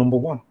list and it's your number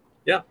 1.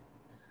 Yeah.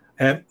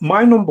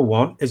 My number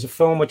 1 is a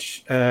film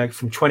which from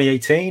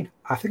 2018.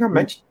 I think I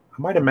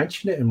might have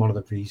mentioned it in one of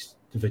the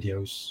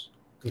videos.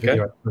 Okay. I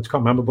can't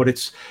remember, but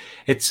it's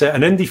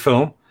an indie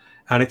film,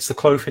 and it's The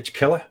Clove Hitch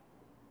Killer.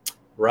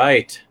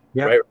 Right.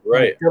 Yeah.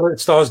 Right. It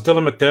stars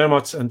Dylan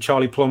McDermott and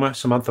Charlie Plummer,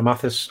 Samantha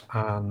Mathis,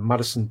 and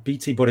Madison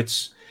Beatty. But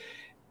it's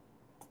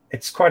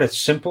quite a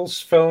simple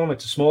film.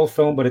 It's a small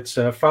film, but it's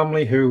a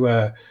family who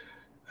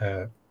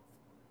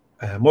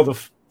mother,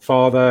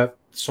 father,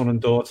 son,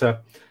 and daughter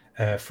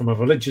from a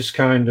religious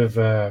kind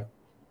of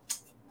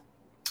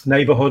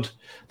neighborhood.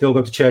 They all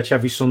go to church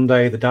every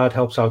Sunday. The dad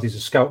helps out. He's a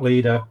scout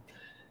leader.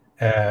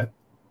 And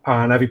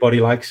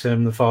everybody likes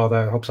him. The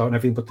father helps out and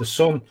everything. But the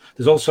son,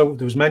 there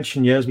was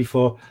mention years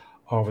before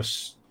of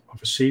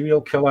of a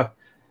serial killer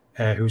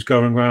who's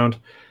going around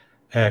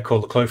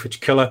called the Cloverfield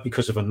Killer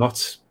because of a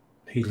knot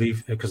he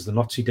leave because of the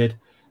knots he did,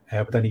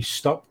 but then he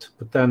stopped.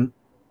 But then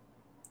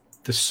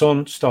the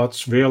son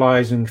starts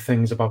realizing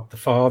things about the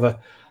father,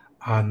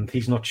 and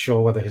he's not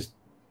sure whether his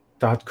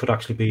dad could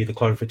actually be the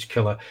Cloverfield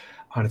Killer,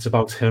 and it's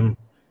about him,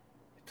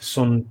 the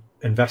son,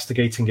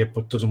 investigating it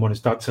but doesn't want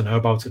his dad to know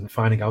about it and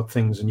finding out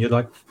things. And you're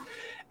like,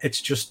 it's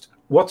just,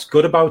 what's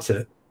good about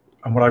it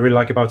and what I really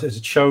like about it is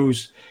it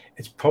shows,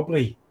 it's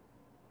probably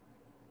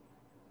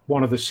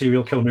one of the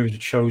serial killer movies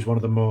that shows one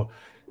of the more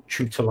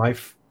true to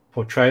life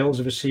portrayals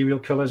of a serial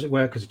killer, as it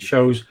were, because it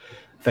shows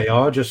they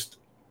are just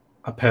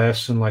a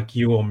person like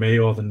you or me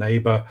or the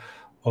neighbor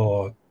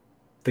or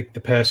the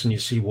person you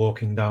see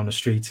walking down the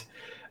street,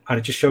 and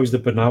it just shows the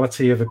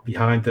banality of it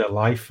behind their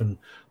life and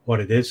what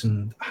it is,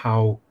 and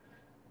how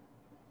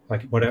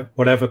like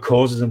whatever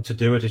causes them to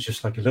do it is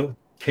just like a little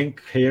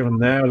kink here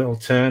and there, a little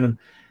turn, and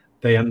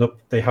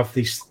they have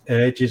these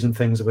urges and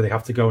things where they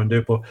have to go and do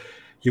it. But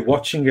you're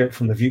watching it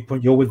from the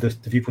viewpoint, you're with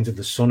the viewpoint of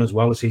the son as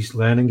well as he's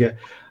learning it,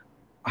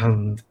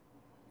 and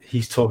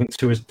he's talking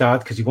to his dad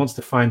because he wants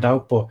to find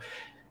out, but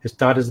his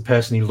dad is the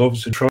person he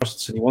loves and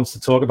trusts, and he wants to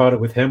talk about it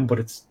with him, but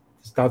it's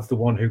his dad's the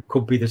one who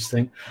could be this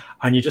thing,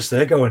 and you're just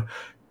there going,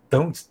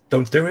 don't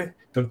do it.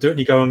 Don't do it. And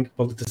you're going,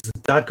 well, does the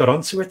dad got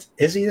onto it?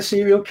 Is he a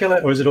serial killer,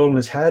 or is it all in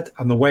his head?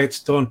 And the way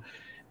it's done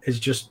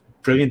is just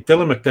brilliant.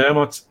 Dylan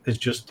McDermott is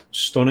just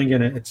stunning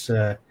in it. It's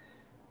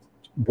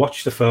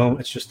watch the film.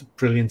 It's just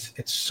brilliant.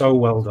 It's so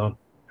well done.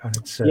 And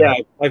it's yeah,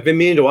 I've been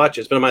meaning to watch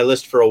it. It's been on my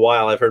list for a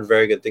while. I've heard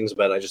very good things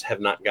about it. I just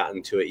have not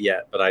gotten to it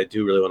yet, but I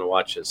do really want to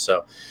watch it.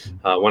 So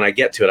when I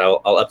get to it,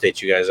 I'll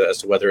update you guys as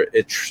to whether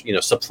it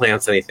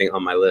supplants anything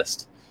on my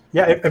list.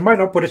 Yeah, it might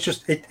not, but it's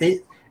just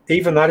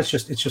even that, it's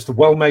just a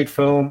well-made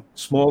film,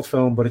 small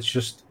film, but it's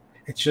just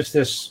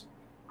this,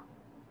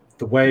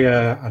 the way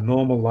a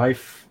normal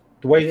life,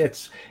 the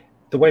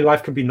way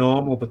life can be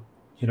normal, but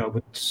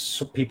but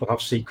some people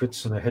have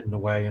secrets and they're hidden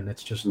away, and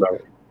it's just right.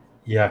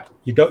 Yeah,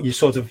 you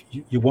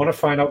want to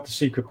find out the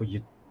secret, but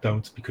you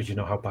don't because you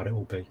know how bad it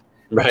will be.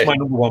 Right. That's my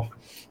number one.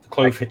 The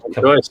Cloverfield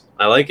Killer.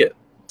 I like it.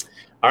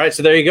 All right,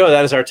 so there you go.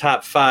 That is our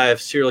top 5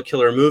 serial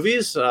killer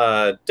movies.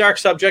 Dark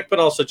subject, but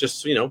also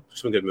just,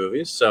 some good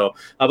movies. So,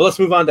 but let's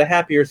move on to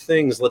happier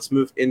things. Let's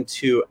move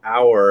into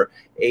our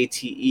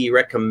ATE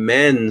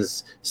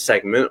Recommends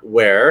segment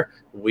where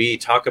we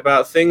talk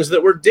about things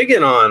that we're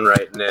digging on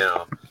right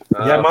now.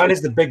 Yeah, mine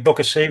is the big book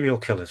of serial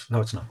killers.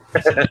 No, it's not.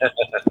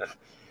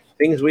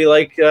 Things we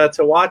like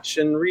to watch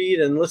and read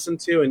and listen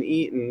to and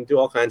eat and do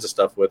all kinds of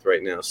stuff with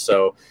right now.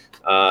 So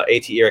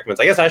ATE Recommends.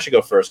 I guess I should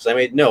go first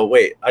because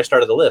I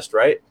started the list,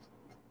 right?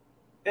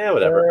 Yeah,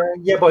 whatever.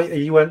 Yeah, but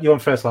you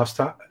went first last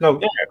time. No,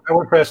 yeah. I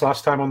went first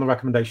last time on the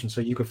recommendation,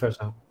 so you go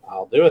first now.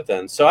 I'll do it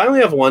then. So I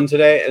only have one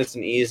today, and it's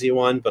an easy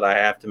one, but I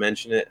have to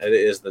mention it. It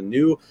is the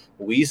new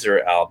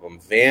Weezer album,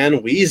 Van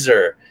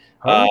Weezer.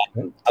 I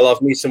love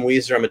me some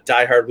Weezer. I'm a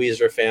diehard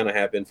Weezer fan. I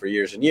have been for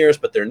years and years.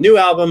 But their new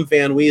album,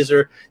 Van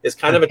Weezer, is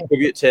kind of a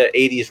tribute to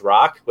 80s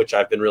rock, which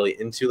I've been really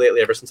into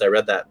lately ever since I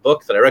read that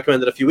book that I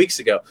recommended a few weeks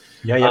ago.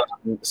 Yeah.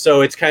 So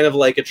it's kind of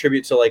like a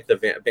tribute to like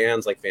the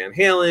bands like Van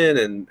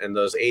Halen and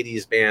those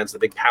 80s bands, the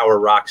big power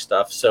rock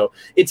stuff. So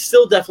it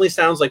still definitely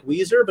sounds like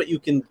Weezer, but you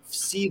can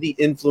see the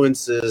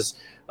influences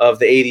of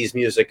the 80s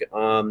music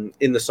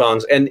in the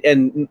songs.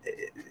 And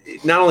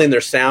not only in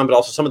their sound, but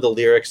also some of the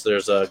lyrics.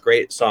 There's a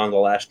great song, the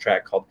last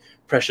track, called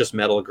Precious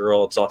Metal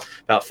Girl. It's all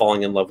about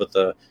falling in love with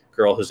a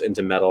girl who's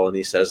into metal. And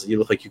he says, you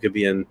look like you could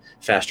be in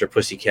Faster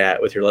Pussycat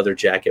with your leather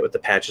jacket with the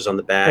patches on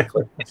the back.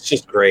 It's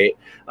just great.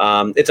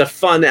 It's a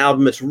fun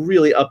album. It's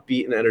really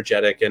upbeat and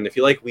energetic. And if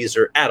you like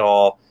Weezer at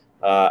all,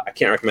 I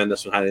can't recommend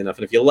this one highly enough.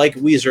 And if you like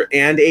Weezer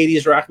and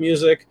 80s rock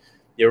music,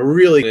 you're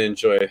really going to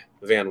enjoy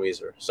Van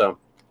Weezer. So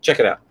check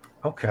it out.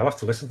 Okay, I'll have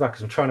to listen to that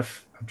because I'm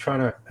trying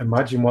to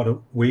imagine what a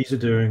Weezer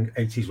doing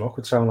 80s rock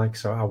would sound like.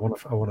 So I want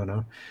to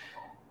know.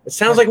 It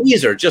sounds like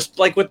Weezer, just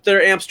like with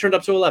their amps turned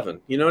up to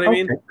 11. You know what I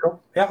mean?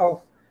 Cool. Yeah,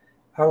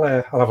 I'll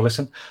have a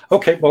listen.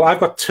 Okay, well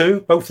I've got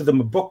 2. Both of them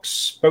are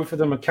books. Both of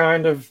them are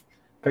kind of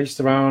based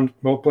around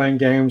role-playing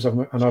games. I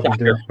know I've been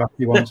doing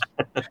crafty ones,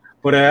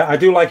 but I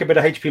do like a bit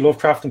of H.P.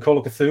 Lovecraft and Call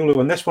of Cthulhu.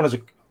 And this one is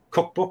a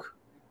cookbook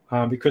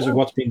because of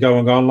what's been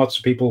going on. Lots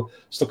of people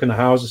stuck in the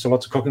houses, so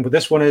lots of cooking. But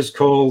this one is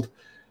called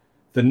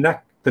The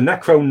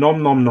Necro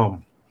Nom Nom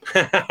Nom.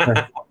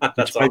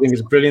 Which I think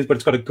is brilliant, but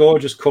it's got a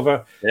gorgeous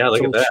cover. Yeah,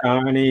 look at that. It's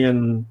all shiny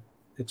and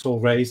it's all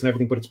raised and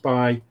everything, but it's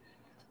by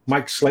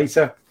Mike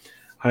Slater,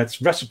 and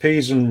it's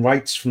recipes and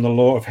rites from the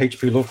lore of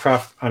H.P.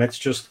 Lovecraft. And it's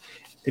just,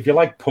 if you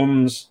like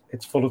puns,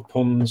 it's full of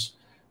puns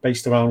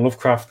based around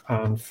Lovecraft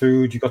and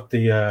food. You got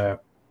the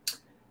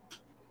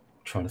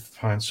trying to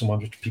find someone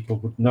which people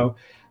would know.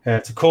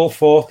 To Call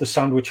Forth the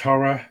Sandwich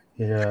Horror.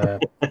 The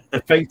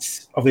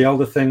Fate of the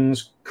Elder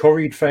Things,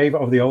 Curried Favor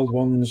of the Old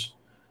Ones,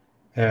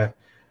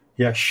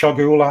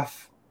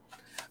 Shogulath.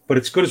 But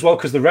it's good as well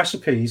because the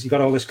recipes, you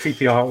got all this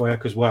creepy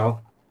artwork as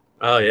well.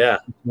 Oh, yeah.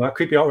 That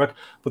creepy artwork.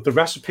 But the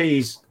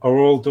recipes are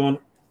all done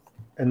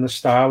in the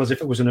style as if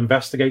it was an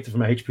investigator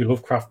from a H.P.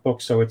 Lovecraft book.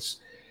 So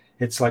it's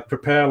It's like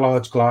prepare a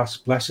large glass,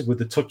 bless it with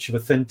the touch of a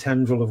thin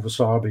tendril of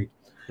wasabi.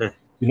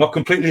 Do not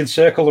completely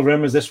encircle the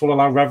rim, as this will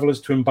allow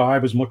revelers to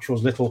imbibe as much or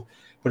as little,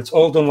 but it's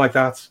all done like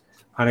that,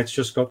 and it's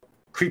just got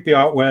creepy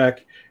artwork,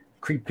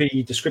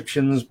 creepy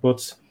descriptions,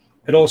 but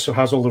it also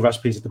has all the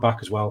recipes at the back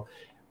as well,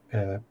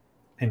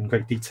 in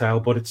great detail.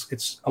 But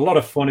it's a lot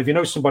of fun. If you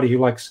know somebody who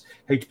likes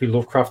H.P.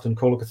 Lovecraft and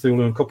Call of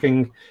Cthulhu and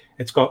cooking,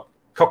 it's got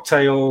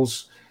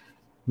cocktails,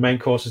 main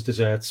courses,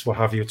 desserts, what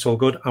have you. It's all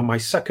good. And my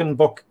second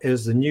book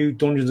is the new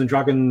Dungeons and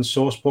Dragons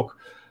source book,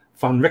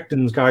 Van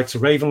Richten's Guide to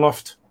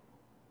Ravenloft,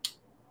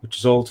 which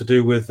is all to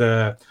do with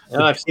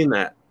I've seen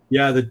that.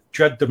 Yeah, the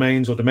Dread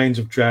Domains, or Domains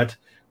of Dread,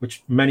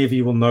 which many of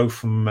you will know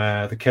from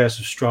the Curse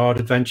of Strahd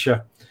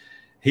adventure.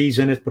 He's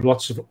in it, but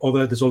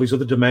there's all these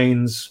other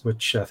domains,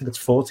 which I think it's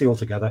 40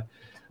 altogether,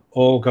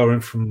 all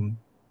going from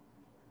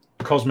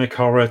cosmic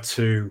horror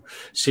to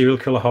serial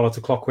killer horror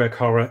to clockwork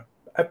horror,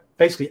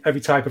 basically every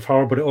type of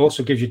horror, but it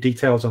also gives you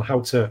details on how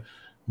to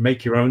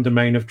make your own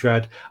domain of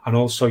dread, and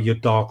also your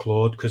Dark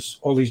Lord, because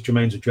all these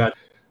domains of dread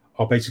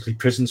are basically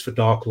prisons for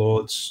Dark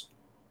Lords,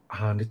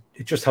 and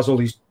it just has all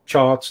these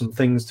charts and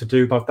things to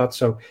do about that.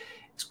 So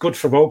it's good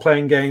for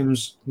role-playing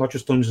games, not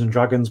just Dungeons and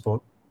Dragons, but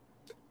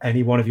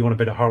anyone if you want a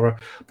bit of horror.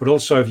 But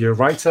also if you're a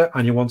writer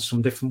and you want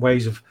some different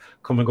ways of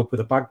coming up with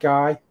a bad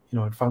guy,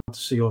 in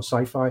fantasy or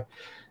sci-fi,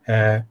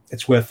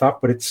 it's worth that.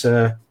 But it's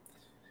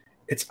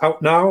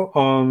out now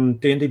on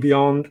D&D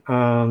Beyond,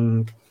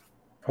 and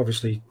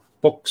obviously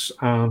books,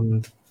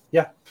 and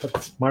yeah,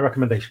 that's my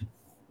recommendation.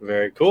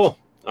 Very cool.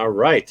 All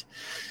right.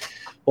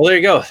 Well, there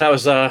you go. That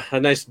was a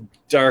nice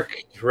dark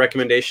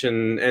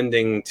recommendation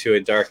ending to a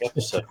dark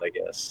episode, I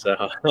guess.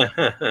 So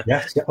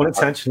yes,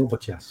 unintentional,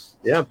 but yes.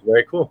 Yeah,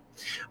 very cool.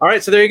 All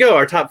right, so there you go.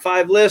 Our top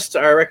 5 list,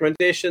 our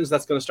recommendations.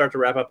 That's going to start to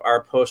wrap up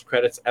our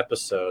post-credits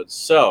episode.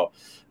 So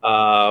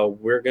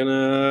we're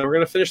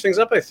gonna finish things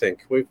up. I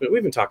think we've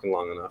been talking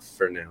long enough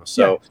for now.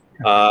 So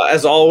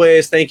as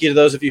always, thank you to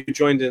those of you who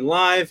joined in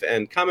live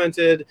and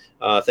commented.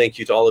 Thank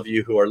you to all of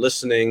you who are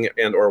listening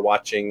and or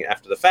watching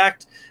after the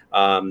fact.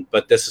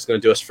 But this is going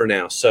to do us for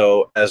now.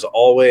 So as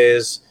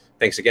always,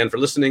 thanks again for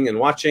listening and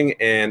watching.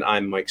 And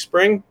I'm Mike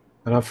Spring.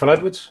 And I'm Phil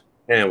Edwards.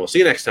 And we'll see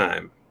you next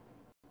time.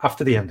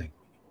 After the ending.